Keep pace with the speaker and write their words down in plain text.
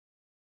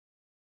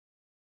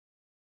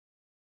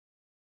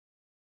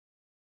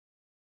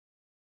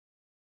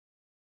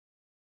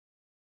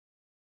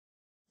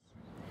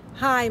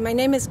Hi, my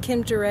name is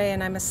Kim Duray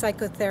and I'm a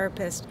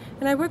psychotherapist,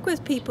 and I work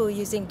with people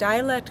using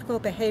dialectical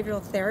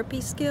behavioral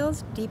therapy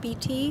skills,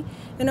 DBT,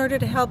 in order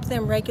to help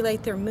them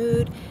regulate their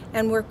mood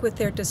and work with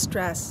their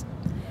distress.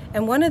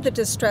 And one of the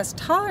distress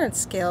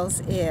tolerance skills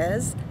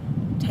is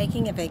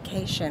taking a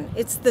vacation.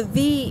 It's the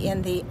V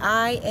in the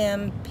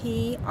IMPROVE,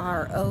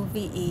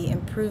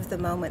 Improve the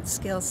Moment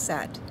skill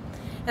set.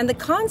 And the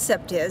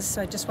concept is,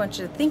 so I just want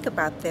you to think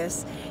about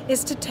this,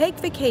 is to take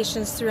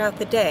vacations throughout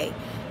the day.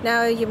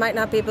 Now, you might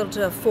not be able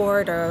to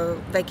afford a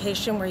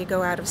vacation where you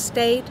go out of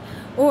state,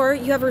 or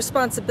you have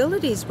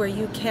responsibilities where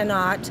you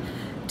cannot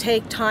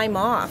take time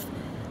off.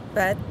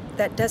 But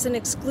that doesn't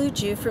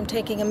exclude you from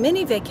taking a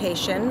mini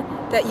vacation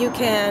that you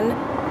can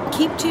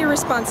keep to your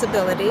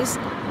responsibilities,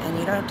 and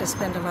you don't have to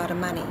spend a lot of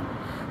money.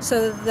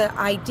 So the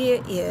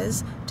idea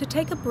is to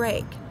take a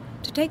break,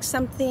 to take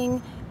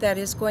something that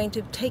is going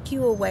to take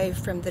you away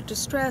from the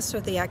distress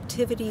or the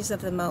activities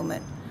of the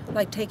moment,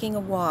 like taking a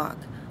walk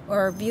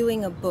or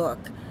viewing a book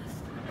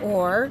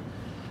or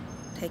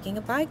taking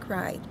a bike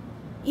ride,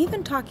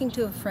 even talking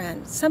to a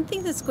friend,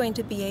 something that's going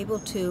to be able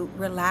to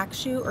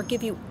relax you or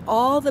give you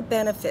all the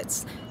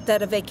benefits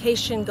that a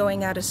vacation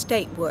going out of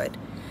state would.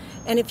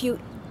 And if you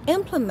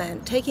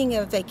implement taking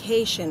a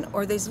vacation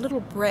or these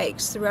little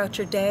breaks throughout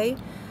your day,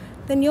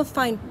 then you'll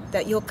find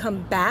that you'll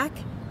come back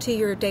to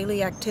your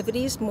daily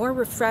activities more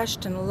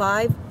refreshed and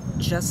alive,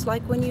 just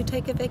like when you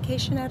take a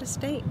vacation out of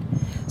state.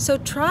 So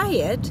try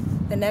it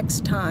the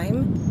next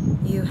time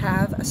you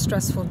have a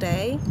stressful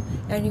day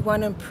and you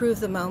want to improve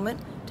the moment.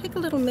 Take a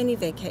little mini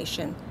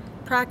vacation.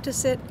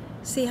 Practice it.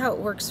 See how it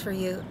works for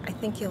you. I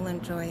think you'll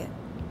enjoy it.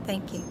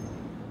 Thank you.